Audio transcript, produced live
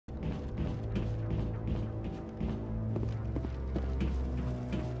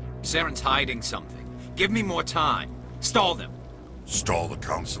Saren's hiding something. Give me more time. Stall them. Stall the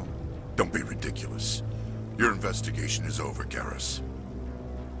Council? Don't be ridiculous. Your investigation is over, Garrus.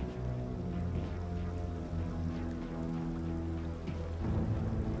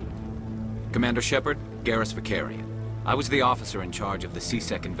 Commander Shepard, Garrus Vicarian. I was the officer in charge of the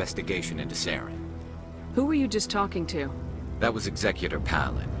C-Sec investigation into Saren. Who were you just talking to? That was Executor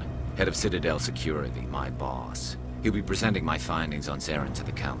Palin, head of Citadel Security, my boss. He'll be presenting my findings on Saren to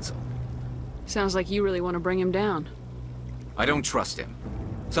the Council. Sounds like you really want to bring him down. I don't trust him.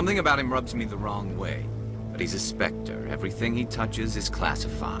 Something about him rubs me the wrong way. But he's a Spectre. Everything he touches is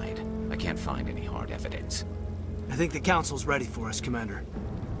classified. I can't find any hard evidence. I think the Council's ready for us, Commander.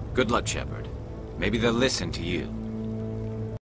 Good luck, Shepard. Maybe they'll listen to you.